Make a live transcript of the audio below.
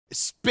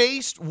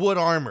spaced wood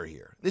armor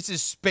here. This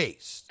is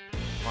spaced.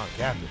 Come on,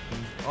 Captain.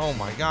 Oh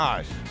my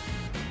gosh.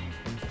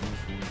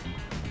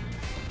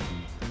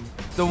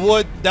 The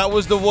wood. That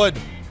was the wood.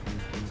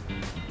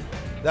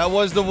 That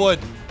was the wood.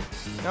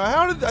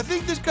 Now, I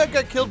think this guy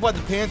got killed by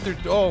the panther.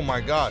 Oh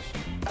my gosh.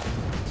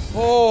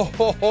 Oh,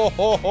 ho, ho,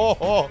 ho, ho,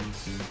 ho.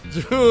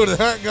 Dude,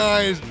 that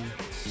guy is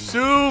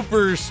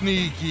super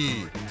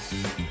sneaky.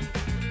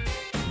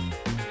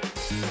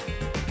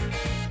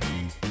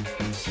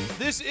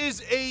 This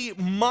is a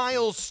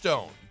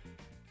milestone,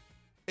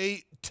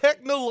 a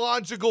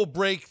technological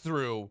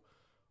breakthrough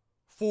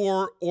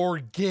for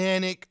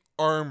organic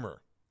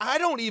armor. I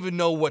don't even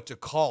know what to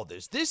call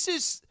this. This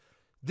is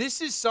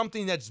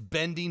something that's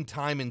bending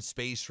time and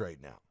space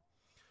right now.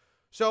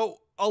 So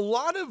a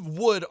lot of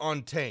wood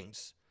on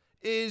tanks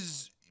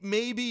is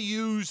maybe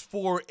used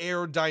for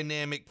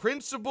aerodynamic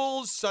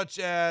principles, such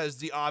as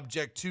the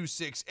Object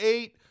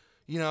 268.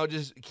 You know,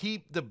 just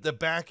keep the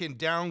back end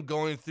down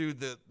going through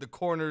the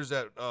corners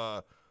at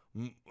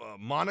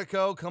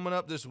Monaco coming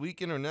up this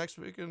weekend or next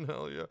weekend.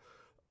 Hell yeah.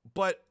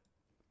 But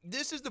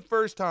this is the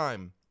first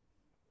time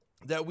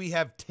that we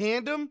have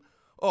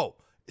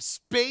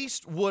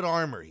spaced wood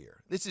armor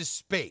here. This is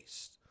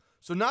spaced.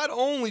 So not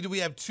only do we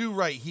have two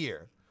right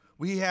here,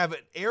 we have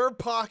an air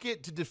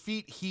pocket to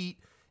defeat heat,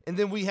 and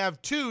then we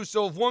have two,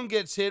 so if one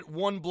gets hit,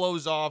 one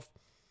blows off,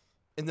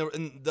 and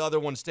the other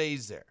one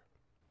stays there.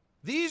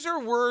 These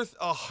are worth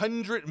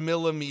 100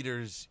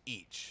 millimeters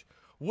each,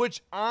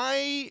 which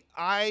I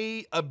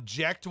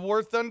object,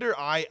 War Thunder.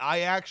 I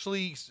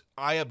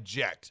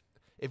object.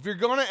 If you're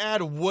going to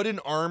add wooden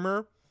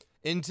armor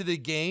into the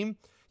game,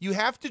 you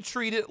have to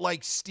treat it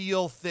like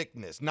steel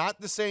thickness.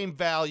 Not the same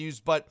values,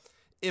 but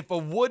if a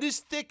wood is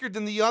thicker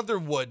than the other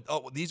wood,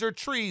 these are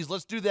trees,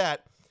 let's do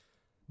that.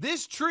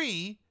 This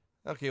tree,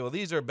 okay, well,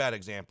 these are bad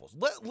examples.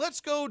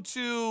 Let's go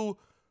to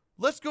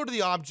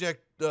the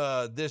object,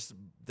 this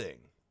thing.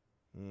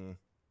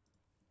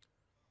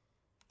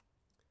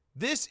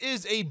 This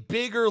is a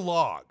bigger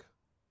log.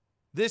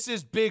 This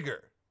is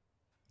bigger.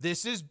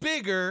 This is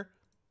bigger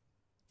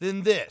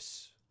than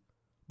this.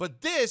 But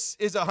this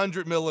is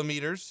 100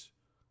 millimeters.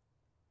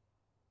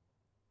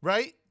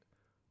 Right?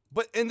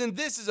 And then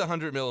this is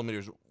 100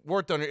 millimeters.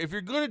 War Thunder, if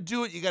you're going to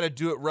do it, you got to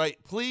do it right.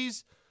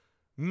 Please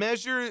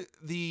measure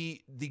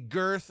the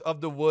girth of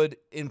the wood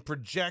and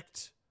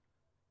project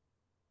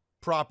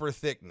proper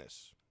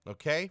thickness.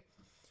 Okay?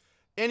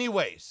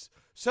 Anyways,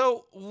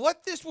 so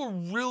what this will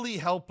really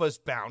help us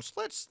bounce,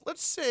 let's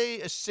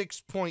say a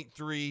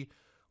 6.3.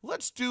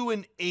 Let's do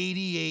an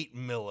 88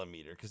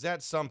 millimeter, because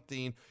that's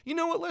something. You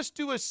know what? Let's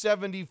do a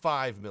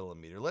 75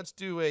 millimeter. Let's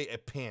do a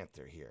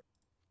panther here.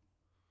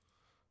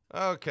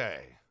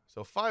 Okay,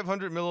 so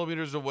 500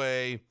 millimeters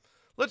away.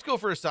 Let's go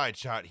for a side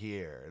shot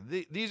here.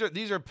 These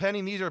are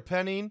penning. These are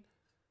penning.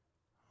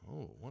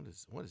 Oh, what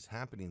is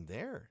happening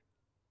there?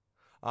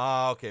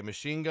 Okay,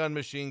 machine gun.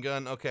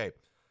 Okay,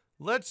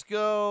 let's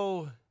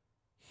go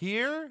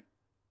here.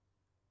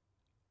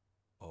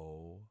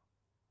 Oh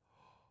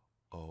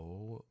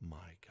my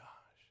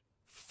gosh.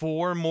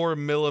 4 more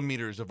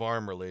millimeters of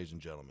armor, ladies and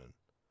gentlemen.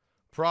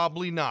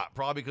 Probably not.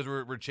 Probably because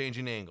we're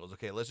changing angles.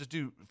 Okay, let's just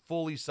do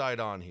fully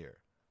side on here.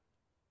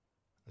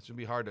 This would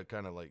be hard to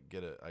kind of like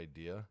get an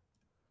idea.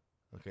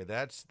 Okay,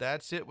 that's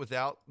it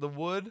without the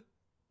wood.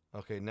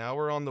 Okay, now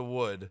we're on the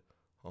wood.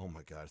 Oh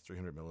my God,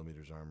 300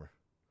 millimeters armor.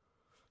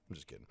 I'm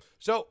just kidding.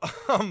 So,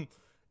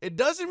 it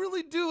doesn't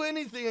really do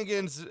anything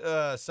against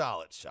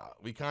solid shot.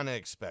 We kind of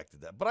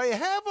expected that. But I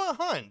have a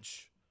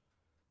hunch.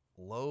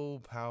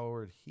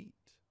 Low-powered heat.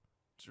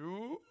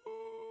 Ooh,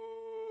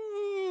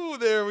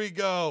 there we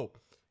go.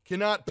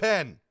 Cannot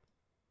pen.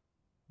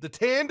 The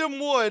tandem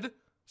wood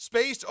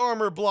spaced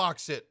armor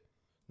blocks it.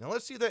 Now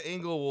let's see if that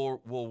angle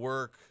will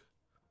work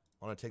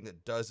on a tank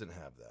that doesn't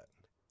have that.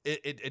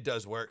 It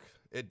does work.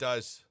 It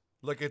does.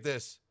 Look at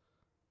this.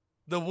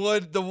 The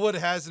wood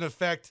has an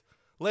effect.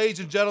 Ladies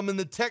and gentlemen,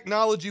 the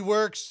technology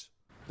works.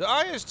 The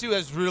IS-2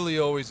 has really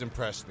always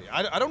impressed me.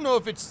 I don't know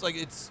if it's like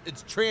it's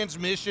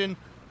transmission,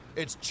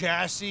 it's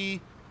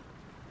chassis,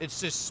 it's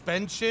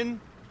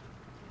suspension.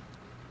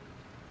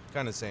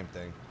 Kind of the same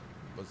thing.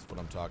 That's what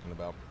I'm talking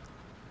about.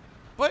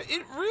 But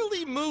it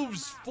really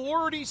moves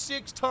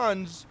 46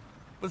 tons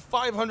with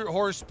 500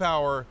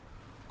 horsepower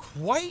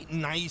quite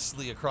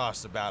nicely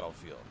across the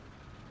battlefield.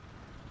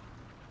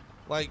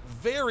 Like,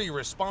 very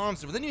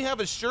responsive. Then you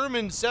have a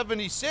Sherman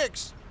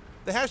 76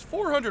 that has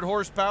 400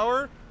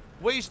 horsepower,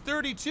 weighs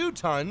 32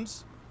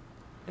 tons,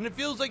 and it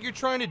feels like you're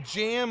trying to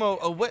jam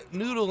a wet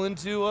noodle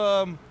into,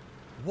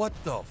 what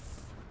the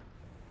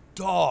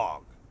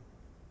dog?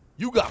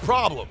 You got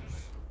problems.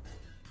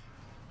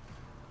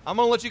 I'm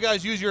gonna let you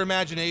guys use your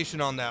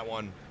imagination on that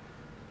one.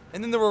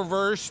 And then the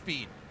reverse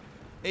speed.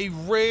 A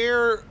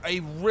rare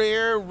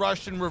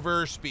Russian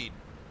reverse speed.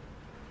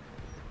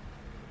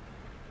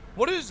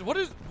 What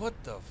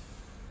the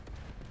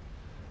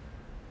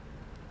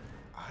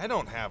I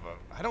don't have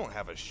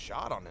a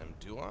shot on him,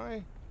 do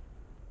I?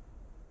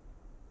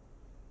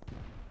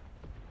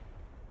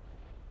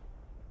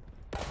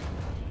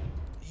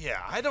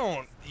 Yeah, I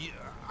don't.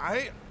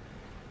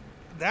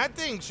 that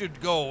thing should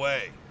go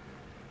away.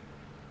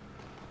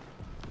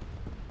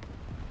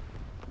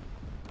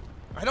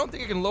 I don't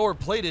think I can lower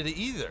plate it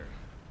either.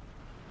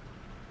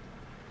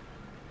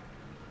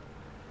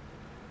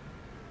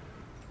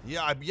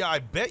 Yeah, I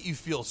bet you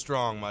feel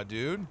strong, my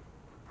dude.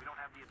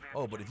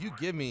 Oh, but if you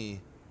give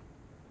me...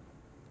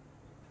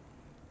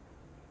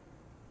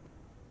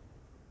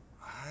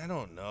 I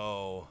don't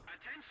know.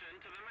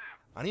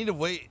 I need to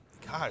wait.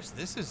 Gosh,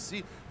 this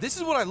is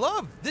what I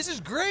love. This is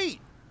great.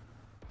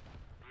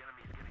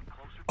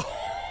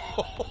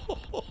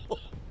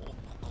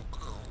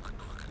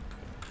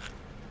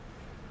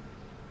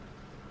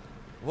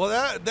 Well,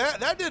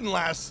 that didn't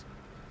last.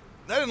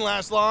 That didn't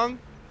last long.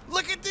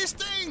 Look at this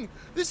thing.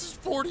 This is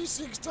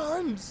 46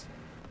 tons.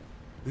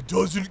 It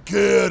doesn't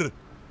care.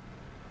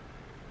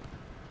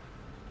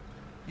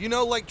 You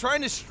know, like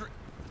trying to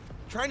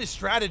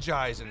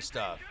strategize and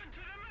stuff.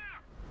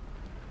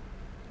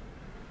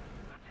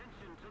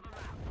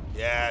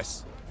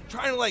 Yes.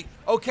 Trying to like,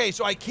 okay,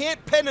 so I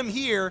can't pen him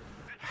here.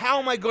 How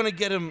am I going to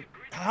get him?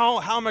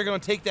 How am I going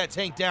to take that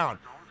tank down?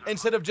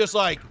 Instead of just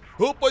like,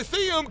 oh, I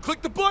see him,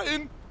 click the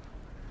button.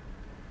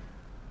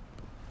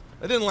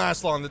 It didn't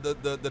last long.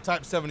 The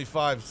Type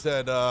 75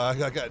 said,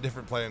 I got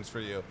different plans for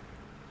you.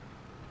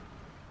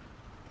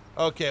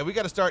 Okay, we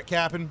got to start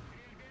capping.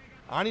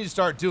 I need to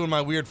start doing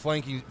my weird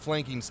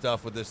flanking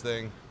stuff with this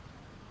thing.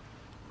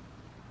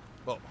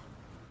 Oh.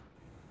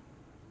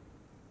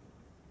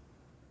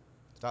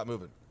 Stop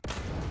moving.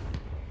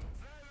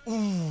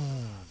 Ooh.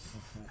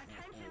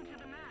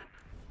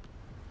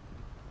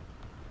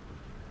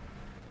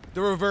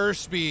 The reverse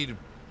speed,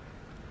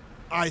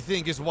 I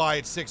think, is why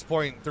it's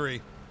 6.3.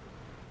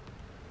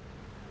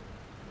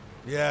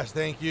 Yes,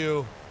 thank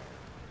you.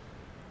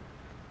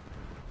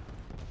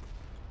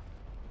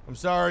 I'm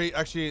sorry.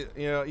 Actually,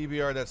 you know,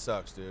 EBR, that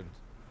sucks, dude.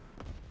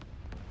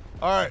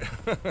 All right.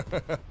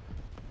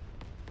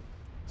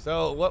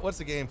 So, what's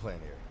the game plan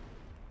here?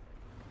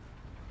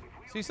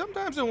 See,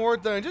 sometimes in War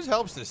Thunder, it just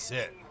helps to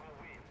sit.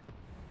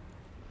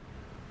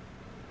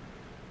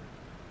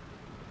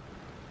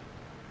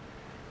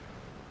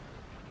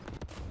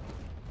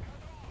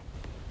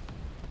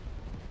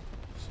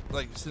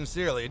 Like,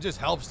 sincerely, it just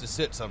helps to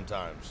sit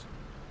sometimes.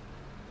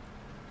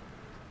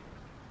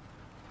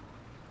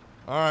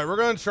 All right, we're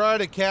going to try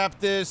to cap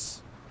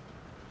this.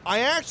 I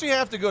actually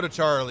have to go to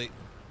Charlie.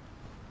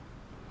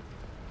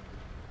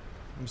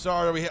 I'm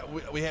sorry,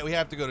 we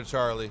have to go to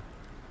Charlie.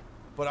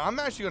 But I'm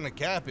actually going to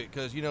cap it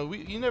because, you know,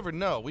 you never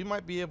know. We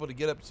might be able to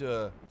get up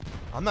to...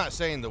 I'm not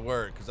saying the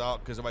word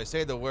because if I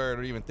say the word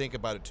or even think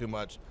about it too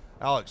much,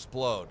 I'll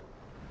explode.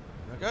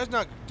 That guy's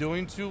not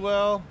doing too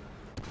well.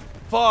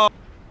 Fuck.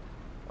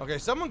 Okay,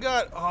 someone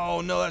got... Oh,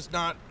 no, that's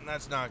not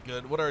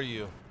good. What are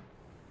you?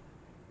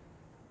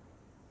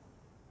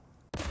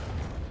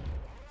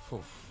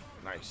 Oof,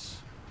 nice.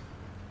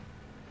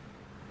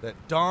 That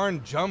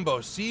darn Jumbo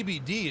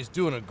CBD is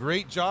doing a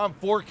great job.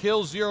 4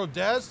 kills, 0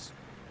 deaths.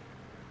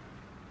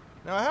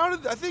 Now,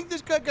 I think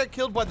this guy got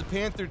killed by the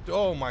Panther.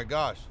 Oh my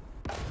gosh.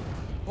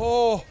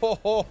 Oh, ho,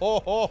 ho, ho,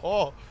 ho,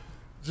 ho.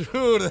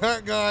 Dude,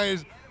 that guy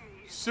is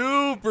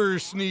super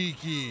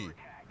sneaky.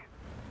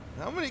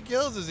 How many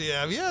kills does he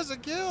have? He has a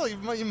kill. He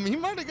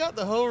might have got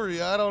the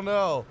Hori. I don't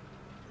know.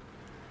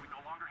 We no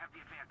longer have the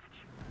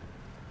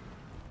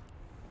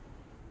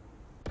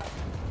advantage.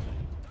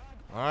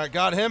 All right,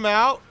 got him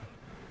out.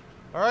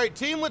 All right,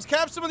 team, let's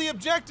cap some of the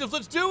objectives.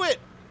 Let's do it.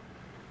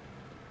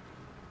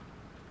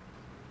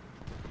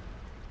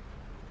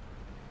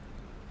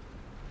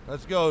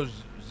 Let's go,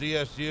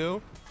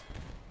 ZSU.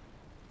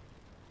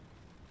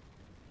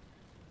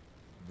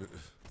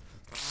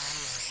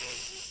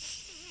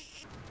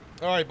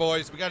 All right,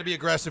 boys, we got to be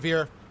aggressive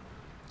here.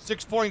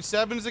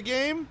 6.7 is a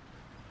game?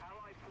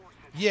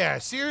 Yeah,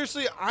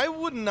 seriously, I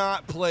would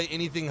not play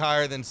anything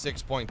higher than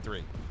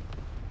 6.3.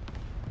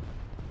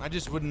 I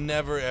just would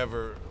never,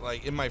 ever,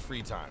 like, in my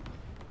free time.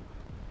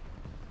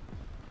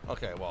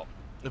 Okay, well,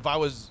 if I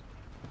was...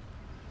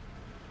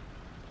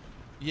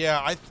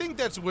 Yeah, I think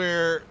that's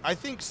where... I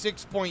think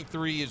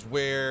 6.3 is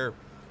where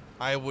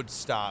I would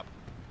stop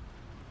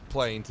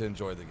playing to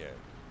enjoy the game.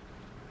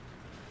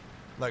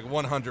 Like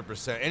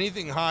 100%.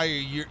 Anything higher,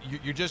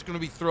 you're just going to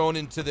be thrown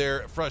into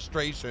their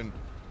frustration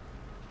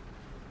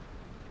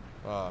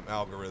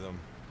algorithm.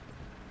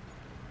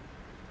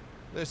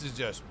 This is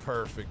just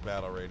perfect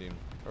battle rating,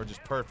 or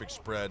just perfect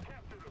spread.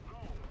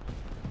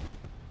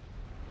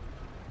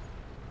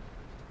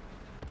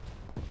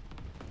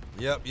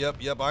 Yep.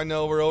 I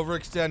know we're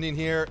overextending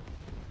here.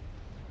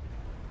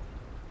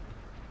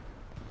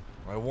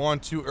 I won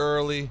too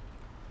early.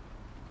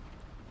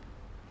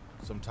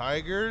 Some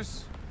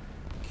tigers.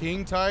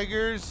 King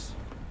tigers.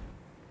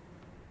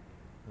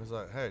 I was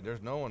like, hey,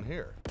 there's no one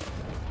here.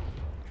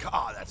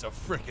 God, that's a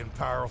freaking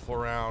powerful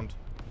round.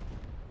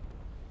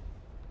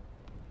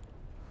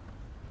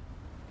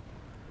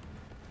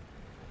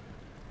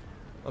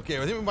 Okay,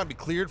 I think we might be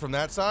cleared from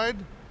that side.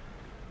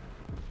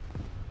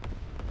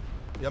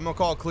 Yeah, I'm gonna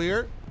call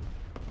clear.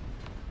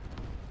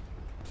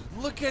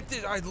 Look at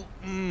this. I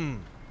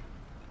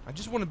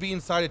just want to be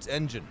inside its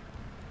engine.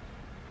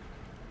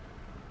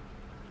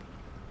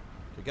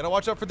 We gotta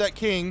watch out for that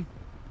king.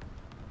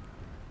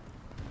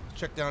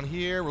 Check down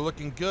here. We're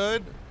looking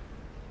good.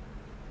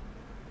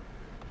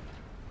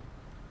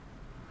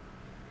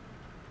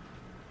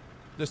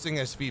 This thing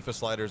has FIFA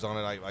sliders on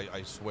it,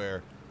 I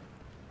swear.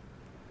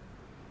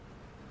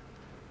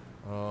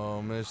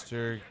 Oh,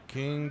 Mr.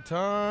 King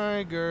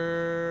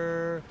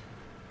Tiger.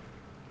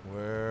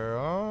 Where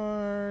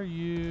are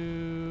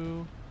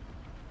you?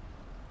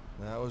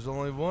 That was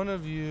only one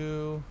of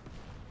you.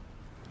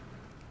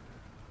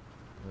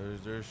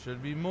 There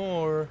should be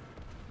more.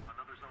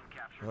 Another zone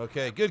captured.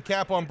 Okay, good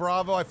cap on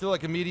Bravo. I feel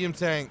like a medium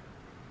tank.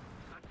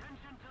 Attention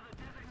to the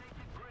designated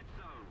grid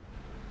zone.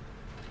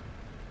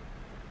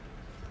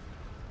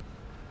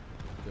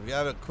 Can we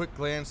have a quick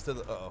glance to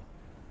the... Uh-oh.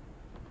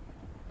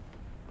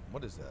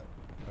 What is that?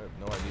 I have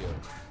no idea.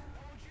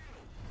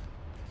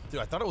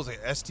 Dude, I thought it was an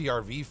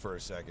STRV for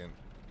a second.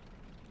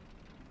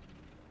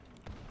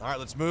 Alright,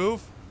 let's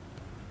move.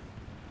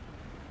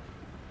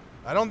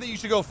 I don't think you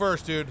should go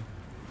first, dude.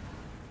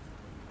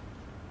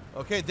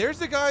 Okay, there's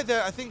the guy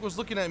that I think was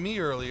looking at me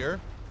earlier.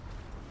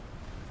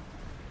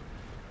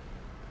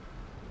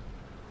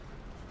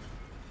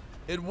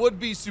 It would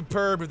be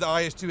superb if the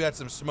IS-2 had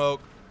some smoke.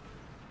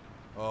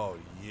 Oh,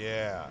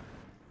 yeah.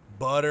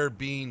 Butter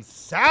bean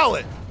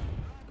salad.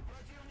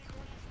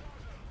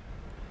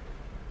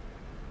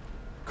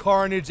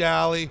 Carnage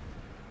Alley.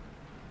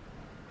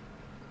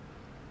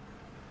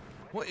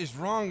 What is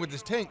wrong with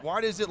this tank?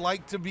 Why does it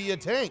like to be a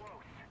tank?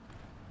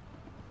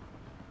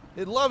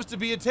 It loves to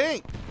be a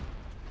tank.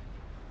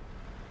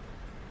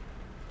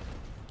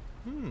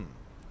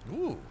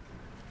 Ooh.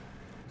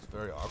 It's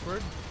very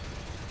awkward.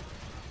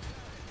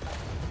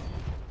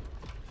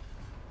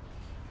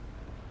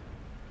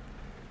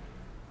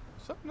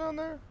 Something down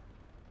there?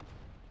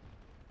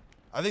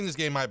 I think this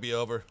game might be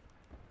over.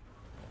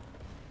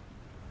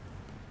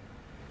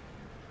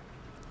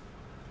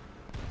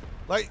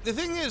 Like, the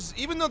thing is,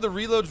 even though the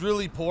reload's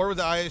really poor with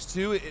the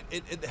IS-2,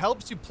 it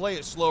helps you play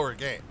a slower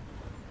game.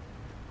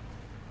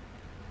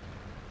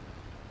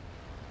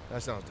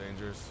 That sounds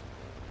dangerous.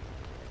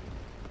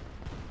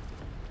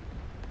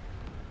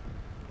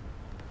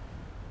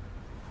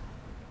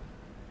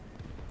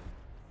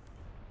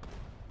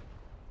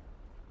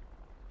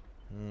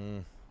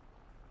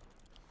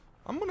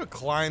 I'm gonna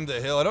climb the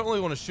hill. I don't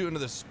really want to shoot into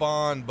the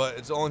spawn, but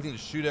it's the only thing to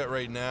shoot at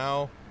right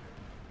now.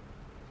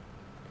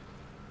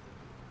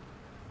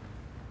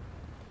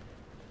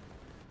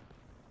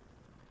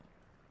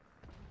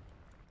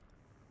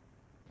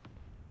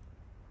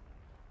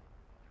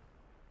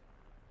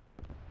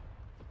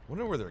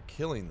 Wonder where they're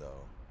killing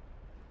though.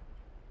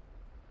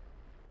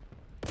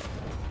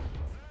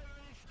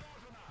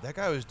 That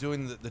guy was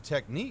doing the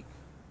technique.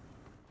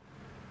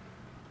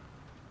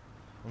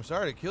 I'm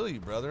sorry to kill you,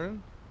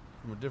 brethren.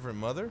 From a different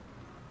mother.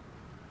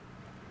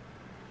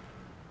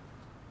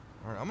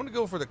 Alright, I'm gonna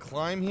go for the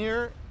climb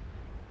here.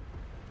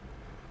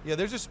 Yeah,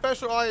 there's a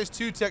special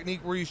IS-2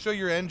 technique where you show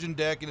your engine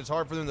deck and it's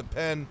hard for them to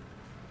pen.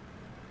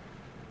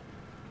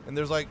 And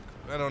there's like,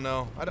 I don't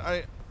know.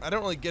 I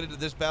don't really get it at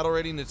this battle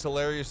rating. It's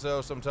hilarious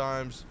though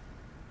sometimes.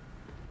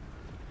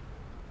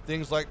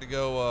 Things like to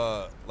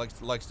go,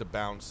 likes to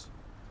bounce.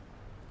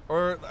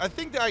 Or I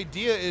think the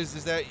idea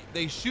is that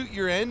they shoot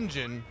your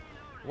engine.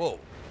 Whoa.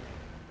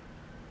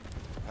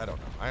 I don't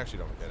know. I actually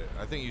don't get it.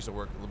 I think it used to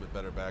work a little bit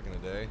better back in the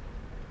day.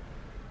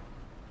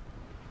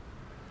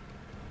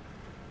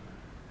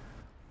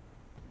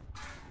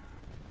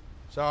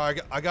 Sorry,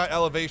 I got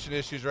elevation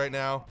issues right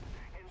now.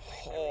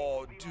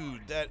 Oh,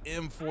 dude, that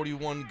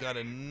M41 got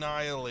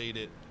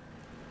annihilated.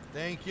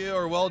 Thank you,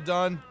 or well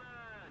done.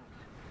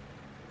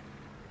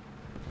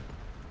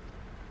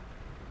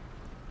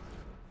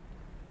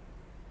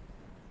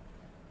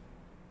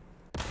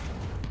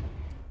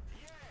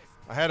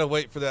 I had to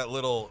wait for that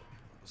little...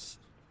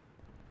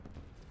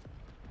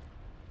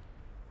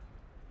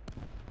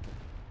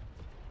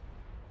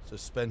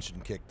 suspension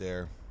kick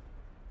there.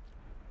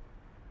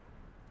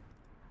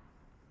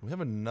 We have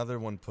another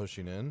one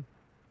pushing in.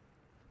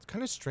 It's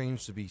kind of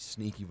strange to be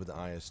sneaky with the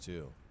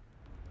IS-2.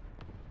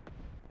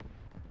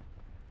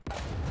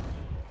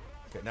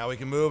 Okay, now we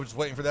can move. Just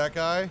waiting for that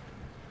guy.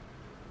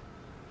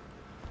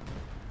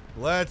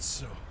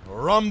 Let's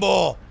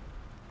rumble.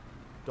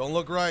 Don't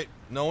look right.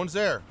 No one's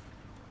there.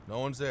 No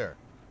one's there.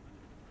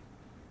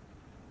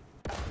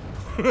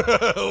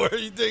 Where do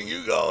you think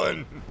you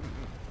going?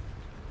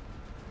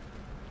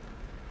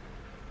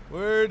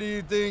 Where do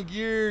you think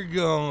you're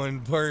going,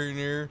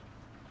 partner?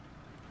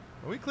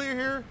 Are we clear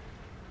here?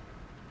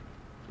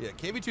 Yeah,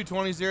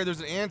 KV-220's there. There's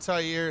an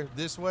anti-air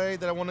this way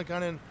that I want to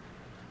kind of...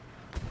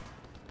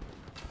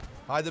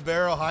 hide the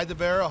barrel, hide the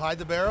barrel, hide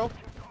the barrel.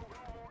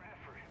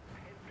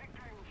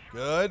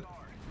 Good.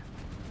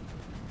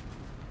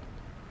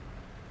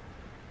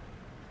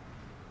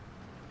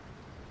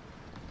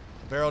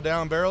 Barrel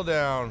down, barrel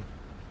down.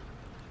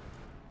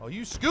 Oh,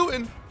 you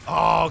scooting?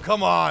 Oh,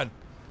 come on.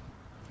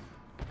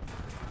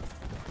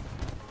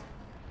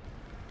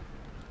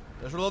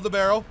 Let's reload the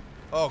barrel.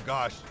 Oh,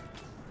 gosh.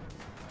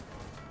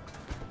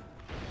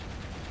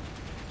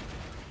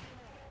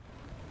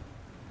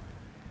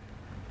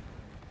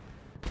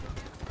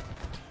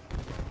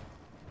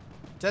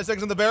 10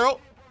 seconds on the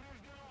barrel.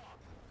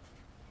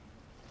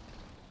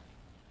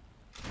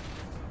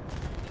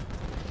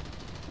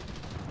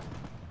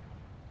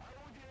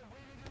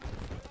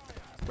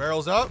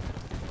 Barrel's up.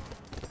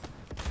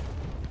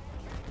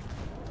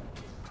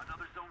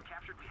 Another zone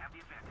captured. We have the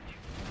advantage.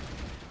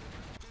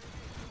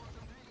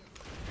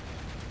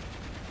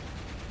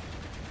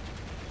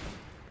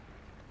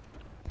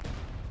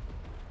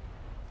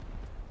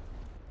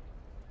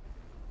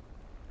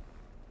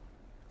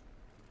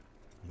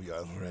 We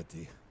are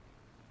ready.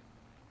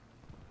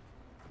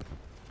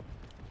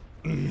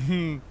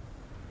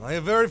 I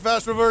have very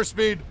fast reverse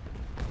speed.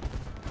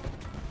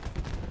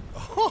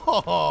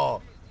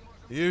 Oh,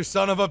 you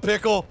son of a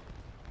pickle.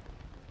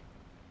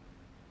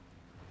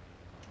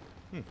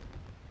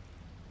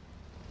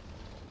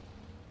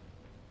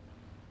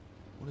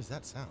 What is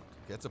that sound?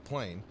 Okay, it's a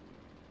plane.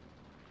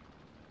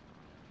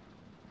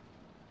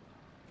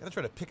 Gotta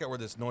try to pick out where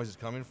this noise is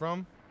coming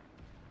from.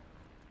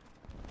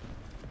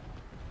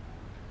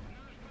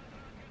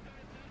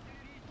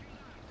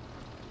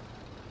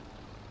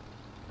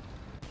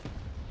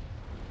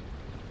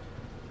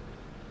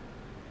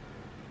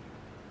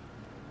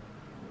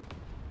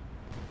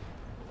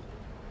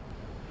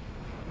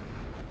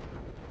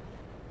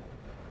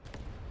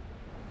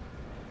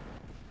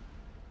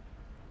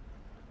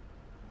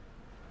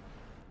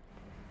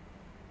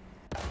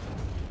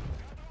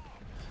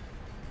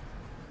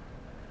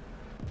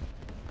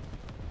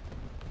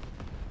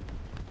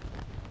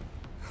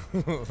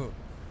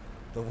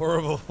 The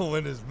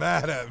whirlwind is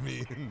mad at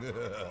me.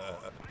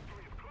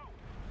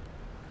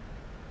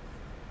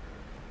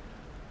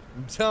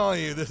 I'm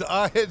telling you, this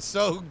it's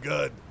so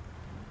good.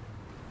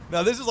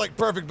 Now this is like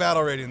perfect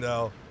battle rating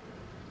though.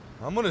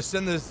 I'm gonna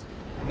send this.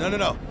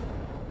 No.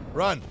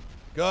 Run.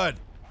 Good.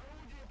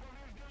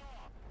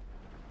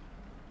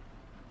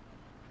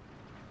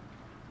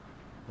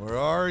 Where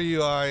are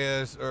you,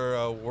 IS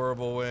or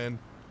Whirlwind?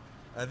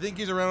 I think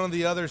he's around on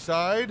the other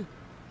side.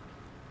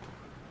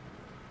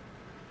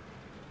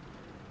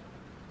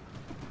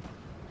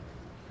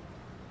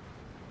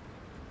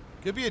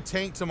 Could be a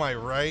tank to my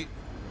right.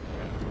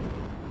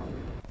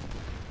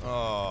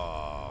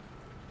 Oh.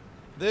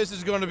 This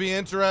is going to be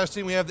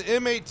interesting. We have the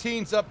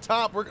M18s up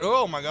top.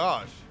 Oh my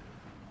gosh.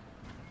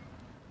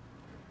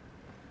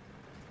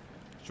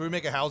 Should we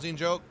make a housing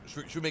joke?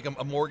 Should we make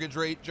a mortgage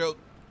rate joke?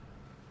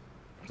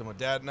 To my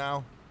dad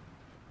now.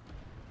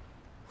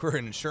 We're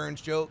an insurance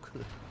joke.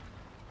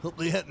 But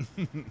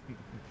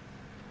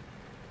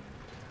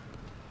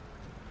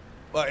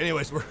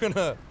anyways, we're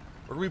gonna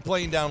be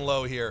playing down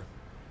low here.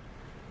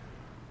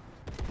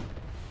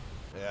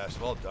 Yes,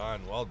 well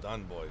done,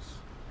 boys.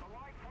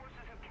 Allied forces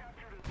have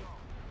captured a zone.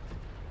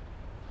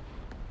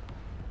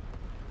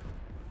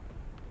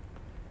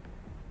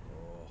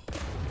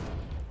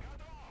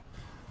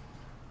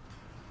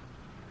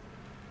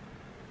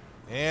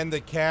 And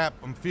the cap,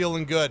 I'm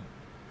feeling good.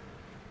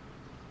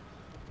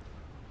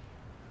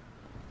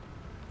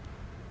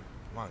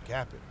 Come on,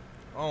 cap it.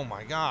 Oh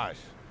my gosh.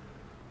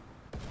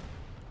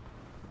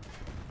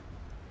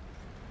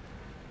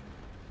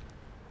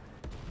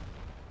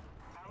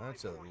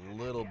 That's a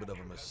little bit of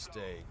a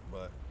mistake,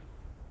 but...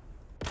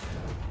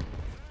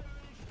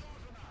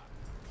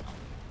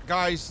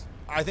 Guys,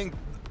 I think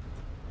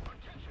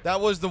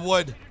that was the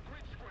wood.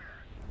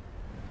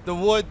 The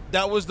wood,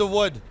 that was the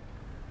wood.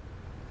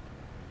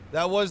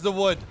 That was the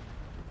wood.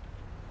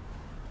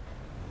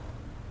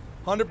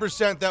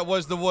 100% that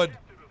was the wood.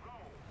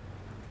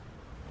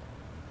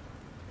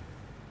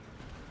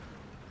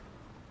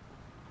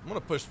 I'm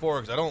gonna push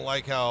forward because I don't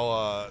like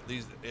how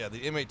the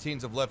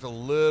M18s have left a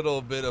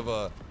little bit of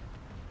a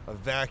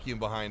vacuum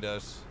behind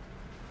us.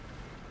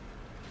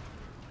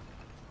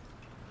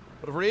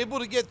 But if we're able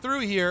to get through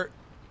here,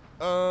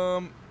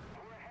 we're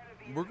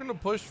gonna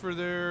push for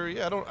their.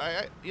 Yeah,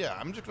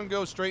 I'm just gonna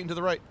go straight into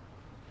the right.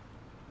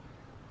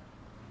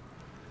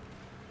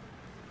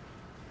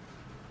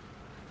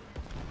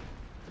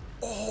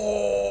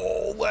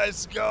 Oh,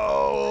 let's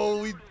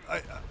go!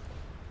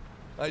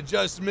 I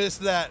just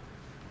missed that.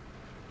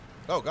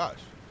 Oh gosh.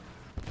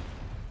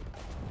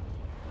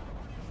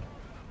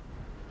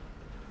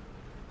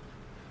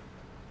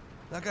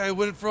 That guy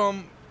went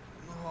from.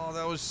 Oh,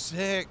 that was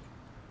sick.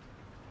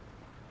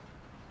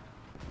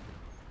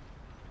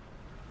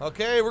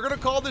 Okay, we're gonna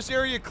call this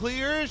area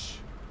clearish.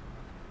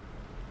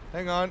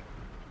 Hang on.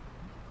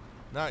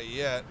 Not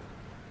yet.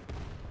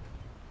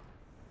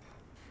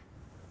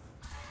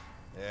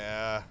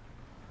 Yeah.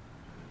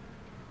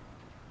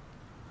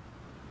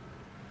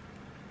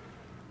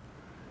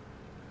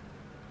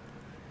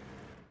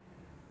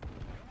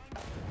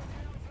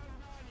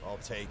 I'll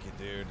take it,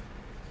 dude.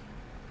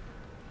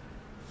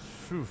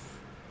 Phew.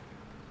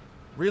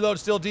 Reload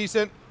still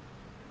decent.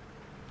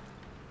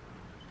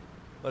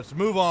 Let's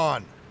move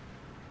on.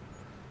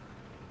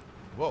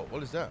 Whoa,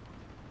 what is that?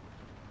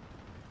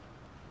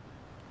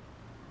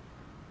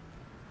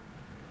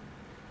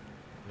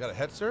 You got a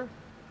Hetzer?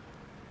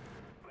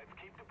 Let's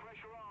keep the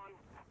pressure on.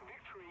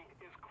 Victory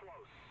is close.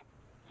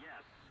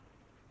 Yes.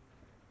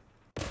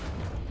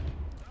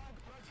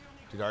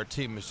 Dude, our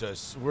team is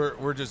just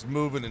we're just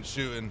moving and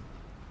shooting.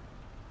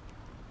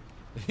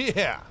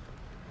 Yeah.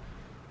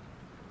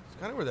 It's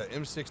kind of where that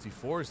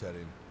M64 is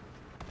heading.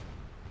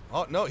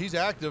 Oh, no, he's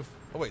active.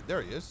 Oh, wait,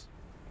 there he is.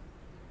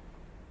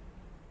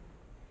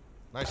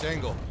 Nice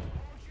angle.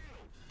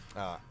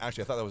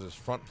 Actually, I thought that was his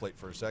front plate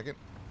for a second.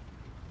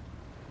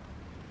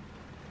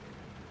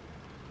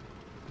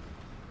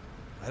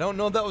 I don't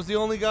know if that was the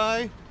only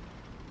guy.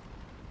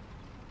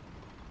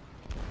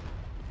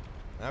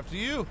 After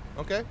you.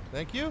 Okay,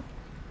 thank you.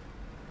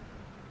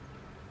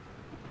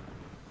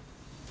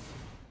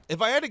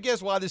 If I had to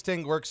guess why this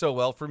tank works so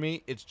well for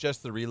me, it's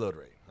just the reload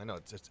rate. I know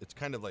it's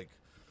kind of like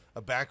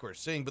a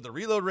backwards thing, but the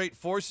reload rate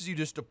forces you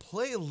just to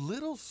play a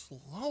little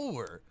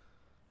slower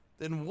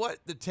than what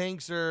the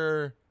tanks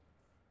are,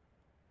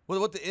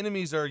 what the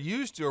enemies are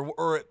used to,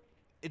 or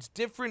it's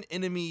different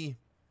enemy.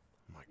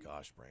 Oh my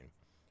gosh, brain.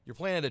 You're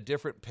playing at a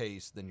different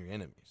pace than your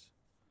enemies.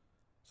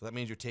 So that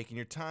means you're taking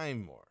your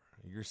time more.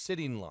 You're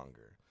sitting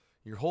longer.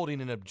 You're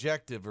holding an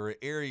objective or an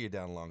area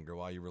down longer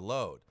while you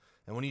reload.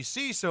 And when you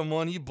see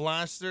someone, you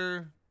blast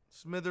their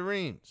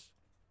smithereens.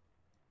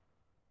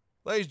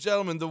 Ladies and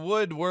gentlemen, the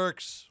wood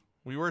works.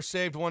 We were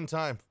saved one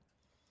time.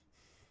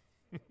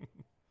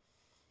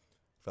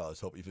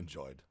 Fellas, hope you've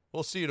enjoyed.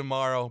 We'll see you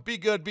tomorrow. Be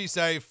good, be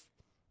safe.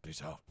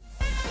 Peace out.